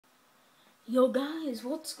Yo guys,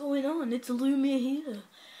 what's going on? It's Lumia here.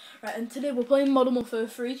 Right, and today we're playing Modern Warfare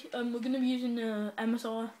 3. We're going to be using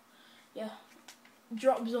MSR. Yeah,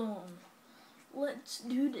 drop zone. Let's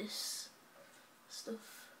do this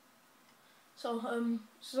stuff. So, I'm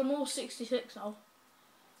all 66 now.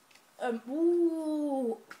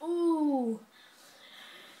 Ooh.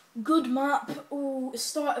 Good map. Ooh,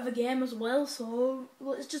 start of a game as well, so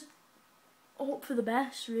let's just hope for the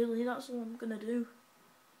best, really. That's what I'm going to do.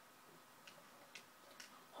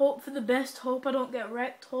 Hope for the best, hope I don't get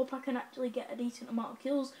wrecked, hope I can actually get a decent amount of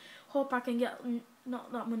kills, hope I can get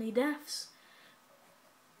not that many deaths.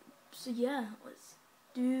 So yeah, let's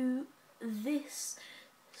do this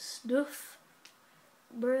stuff,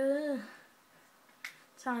 bruh.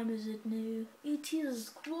 Time is it now? It is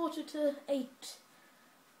 8:45.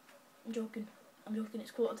 I'm joking,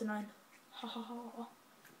 it's 9:15. Ha ha ha.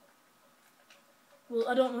 Well,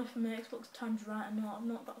 I don't know if my Xbox time's right or not, I've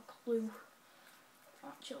not got a clue.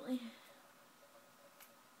 Actually.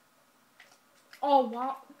 Oh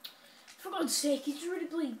wow. For God's sake, he's really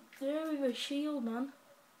bleed there with a shield, man.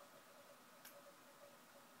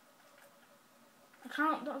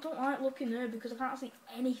 I don't like looking there because I can't see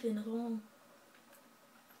anything at all.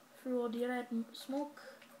 Through all the red smoke.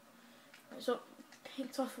 Right, so,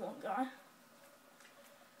 picked off one guy.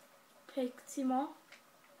 Picked him off.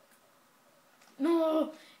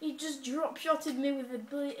 No! He just drop-shotted me with a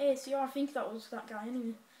ACR. I think that was that guy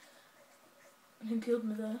anyway. And killed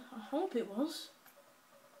me there. I hope it was.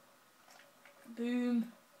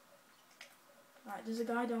 Boom. Right, there's a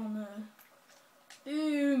guy down there.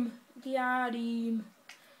 Boom. Got him.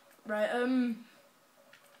 Right,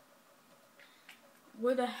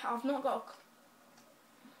 where the I've not got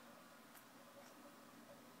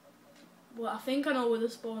a well, I think I know where they're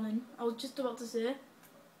spawning. I was just about to say.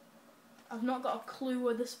 I've not got a clue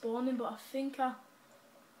where they're spawning, but I think I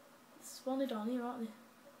spawned down here, aren't they?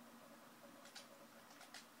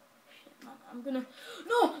 Shit, man, I'm gonna.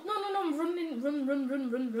 No! I'm running. Run.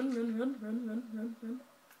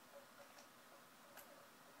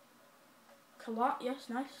 Collat, yes,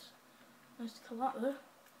 nice. Nice to collat there.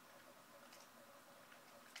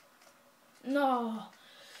 No!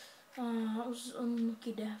 That was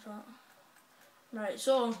unlucky death, that. Right,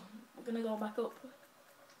 so, we're gonna go back up.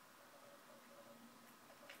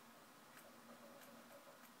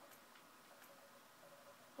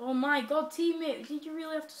 Oh my god, teammate, did you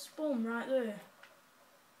really have to spawn right there?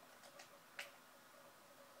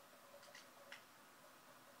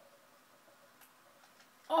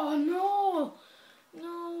 Oh no!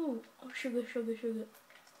 No! Oh, sugar.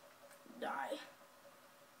 Die.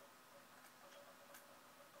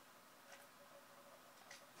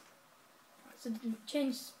 So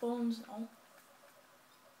change spawns now.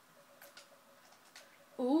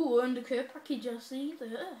 Ooh, and the care package I see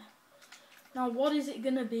there. Now what is it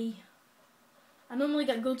gonna be? I normally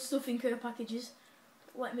get good stuff in care packages.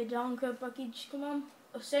 Let me down, care package, come on.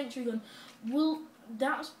 A sentry gun. Well,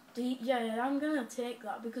 that's the yeah, I'm gonna take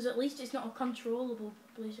that because at least it's not a controllable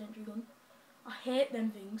blue sentry gun. I hate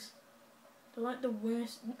them things. They're like the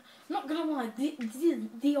worst. I'm not gonna lie,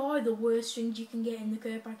 they are the worst things you can get in the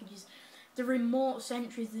care packages. The remote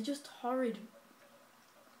sentries, they're just horrid.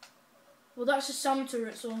 Well, that's a SAM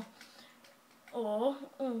turret, so. Oh,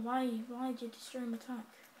 why did you destroy my tank?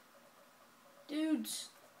 Dudes,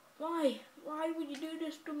 why would you do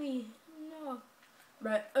this to me? No.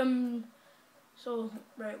 Right, so,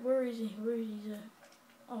 right, where is he?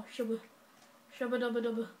 Oh, Shabba Dubba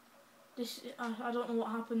Dubba. This, I don't know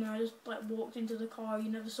what happened there, I just, like, walked into the car, you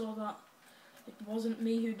never saw that. It wasn't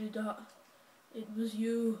me who did that. It was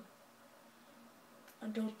you. I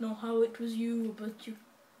don't know how it was you, but you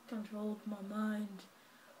controlled my mind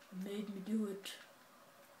and made me do it.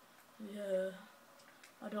 Yeah,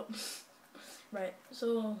 I don't. Right,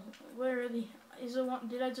 so where are they? Is there one?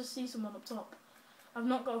 Did I just see someone up top? I've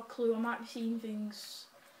not got a clue. I might be seeing things.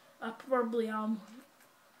 I probably am.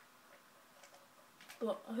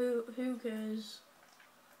 But who cares?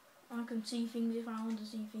 I can see things if I want to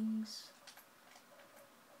see things.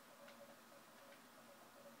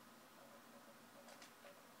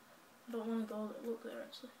 I don't want to go look there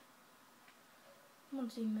actually. Come on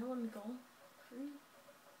team, let me go. Free.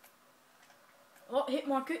 Oh, hit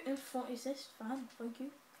market in 40 assist, fine, thank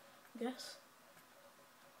you, I guess.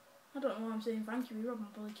 I don't know why I'm saying thank you, you robbed my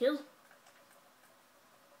bloody kill.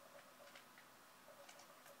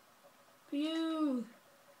 Pew!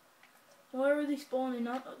 Where are they spawning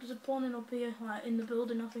at? There's a spawning up here, like in the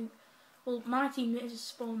building I think. Well, my teammates is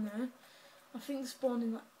spawned there. I think they're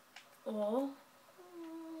spawning like, oh.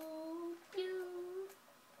 Pew!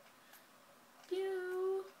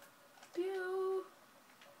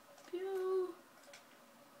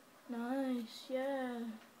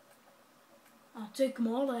 take them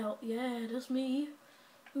all out. Yeah, that's me.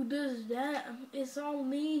 Who does that? It's all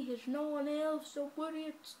me. It's no one else. Don't worry,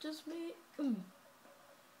 it's just me.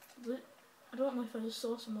 But I don't know if I just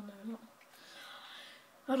saw someone there or not.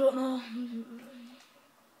 I don't know.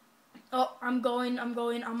 Oh, I'm going, I'm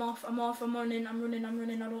off, I'm running, I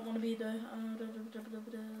don't want to be there. I'm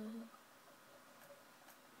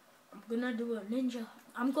gonna do a ninja.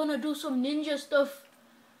 I'm gonna do some ninja stuff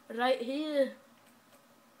right here.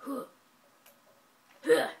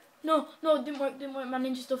 No, it didn't work, my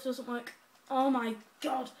ninja stuff doesn't work. Oh my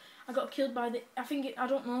god, I got killed by the, I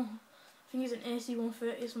don't know. I think it's an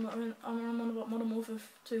AC-130 or something. I'm on about Modern Warfare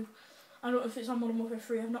 2. I don't know if it's on Modern Warfare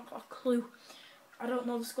 3, I've not got a clue. I don't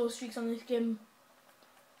know the score streaks on this game,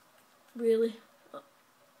 really.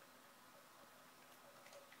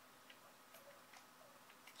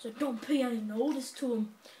 So don't pay any notice to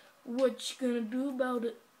him. What you gonna do about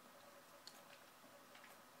it?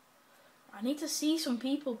 I need to see some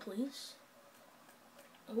people, please.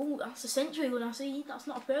 Oh, that's a sentry gun I see. That's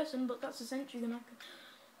not a person, but that's a sentry gun. I can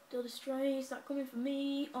still destroy. Is that coming for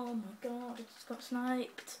me? Oh my god, I just got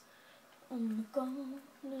sniped. Oh my god,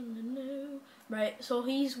 no. Right, so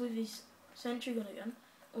he's with his sentry gun again.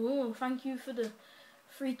 Oh, thank you for the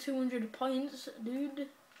free 200 points, dude.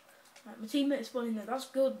 Right, my teammate is spawning there. That's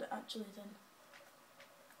good, actually, then.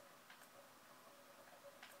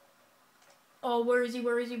 Oh, where is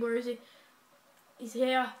he? He's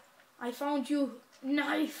here. I found you.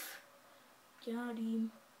 Knife. Got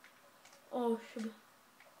him. Oh, sugar.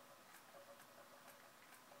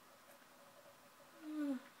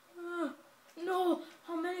 No,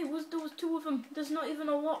 how many? There was 2 of them. There's not even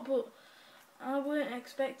a lot, but I weren't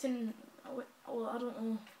expecting. Well, I don't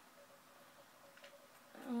know.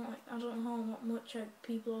 I don't know how much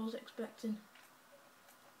people I was expecting.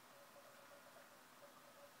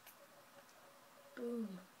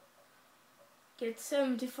 Boom. Get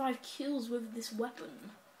 75 kills with this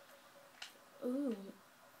weapon. Ooh,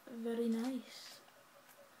 very nice.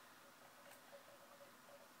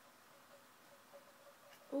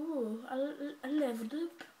 Oh, I leveled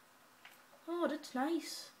up. Oh, that's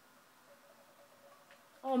nice.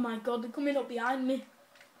 Oh my god, they're coming up behind me.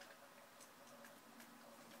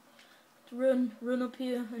 Run up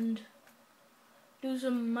here and do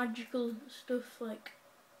some magical stuff like.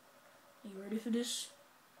 Are you ready for this?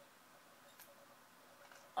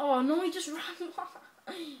 Oh no, he just ran.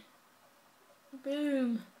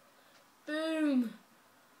 Boom. Boom.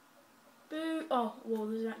 Boom. Oh, whoa,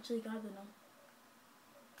 there's actually a guy there now.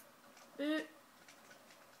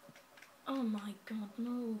 Oh my god,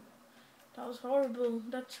 no. That was horrible.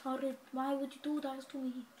 That's horrid. Why would you do that to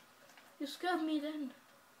me? You scared me then.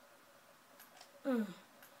 I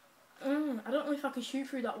don't know if I can shoot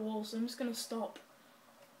through that wall, so I'm just gonna stop.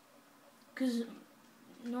 Because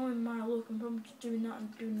knowing my luck, I'm probably just doing that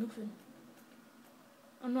and doing nothing.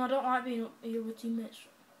 Oh no, I don't like being up here with teammates.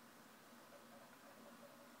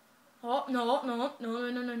 Oh,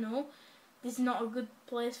 no. This is not a good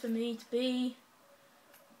place for me to be.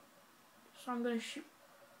 So I'm gonna shoot.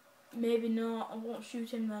 Maybe not, I won't shoot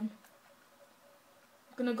him then.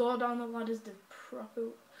 I'm gonna go down the ladders the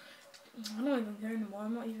proper. I don't even care anymore,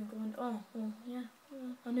 I'm not even going. Oh, well, yeah.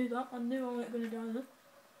 I knew that. I knew I wasn't gonna die there.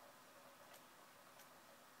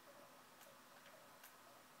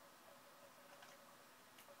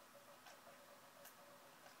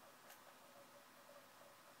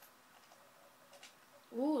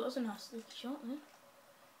 Ooh, that's a nice little shot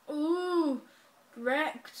there. Ooh,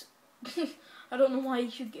 wrecked. I don't know why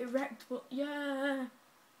you should get wrecked, but yeah.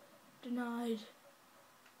 Denied.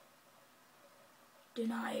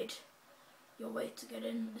 Your way to get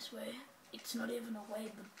in this way. It's not even a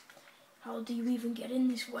way, but how do you even get in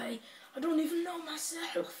this way? I don't even know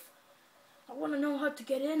myself. I want to know how to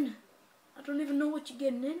get in. I don't even know what you're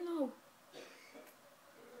getting in though.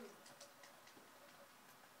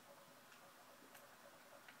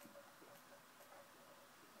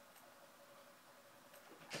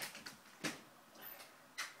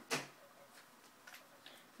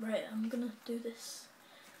 Right, I'm gonna do this.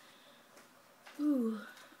 Ooh,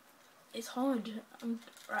 it's hard.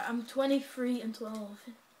 I'm 23 and 12.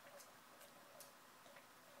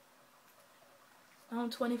 I'm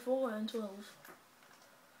 24 and 12.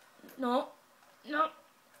 No.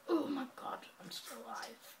 Oh my god, I'm still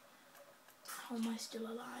alive. How am I still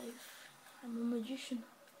alive? I'm a magician.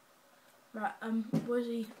 Right, where's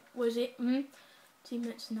he?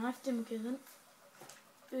 Teammates knifed him, okay then.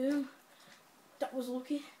 Boom. That was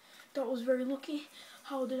lucky. That was very lucky.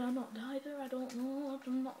 How did I not die there? I don't know.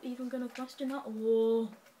 I'm not even gonna question that. Whoa.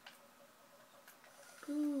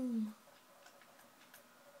 Boom.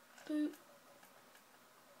 Boom.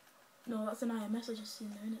 No, that's an IMS I just seen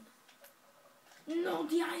there, innit? No,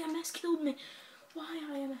 the IMS killed me. Why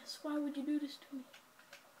IMS? Why would you do this to me?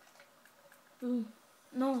 Ooh,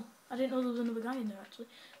 no, I didn't know there was another guy in there actually,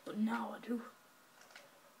 but now I do.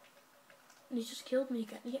 And he just killed me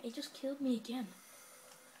again. Yeah, he just killed me again.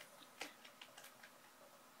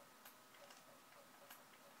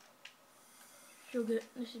 Sugar,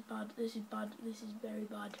 this is bad, this is bad, this is very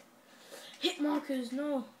bad. Hit markers,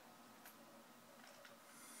 no.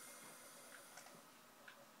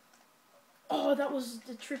 Oh, that was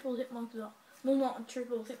the triple hit marker though. No, not a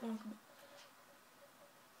triple hit marker.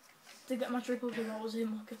 To get my triple kill, that was a hit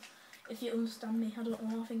marker. If you understand me, I don't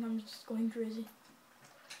know, I think I'm just going crazy.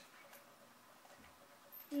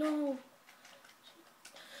 No.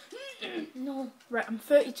 No. Right, I'm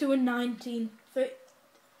 32 and 19.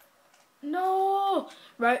 No!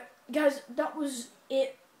 Right, guys, that was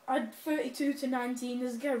it. I had 32 to 19.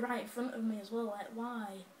 There's a guy right in front of me as well. Like, why?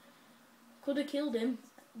 Could have killed him.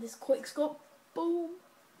 This quick scope. Boom.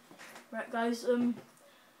 Right, guys,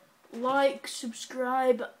 like,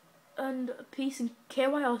 subscribe, and peace. And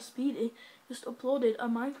KYR Speedy just uploaded a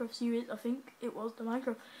Minecraft series. I think it was the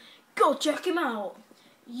Minecraft. Go check him out.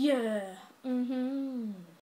 Yeah.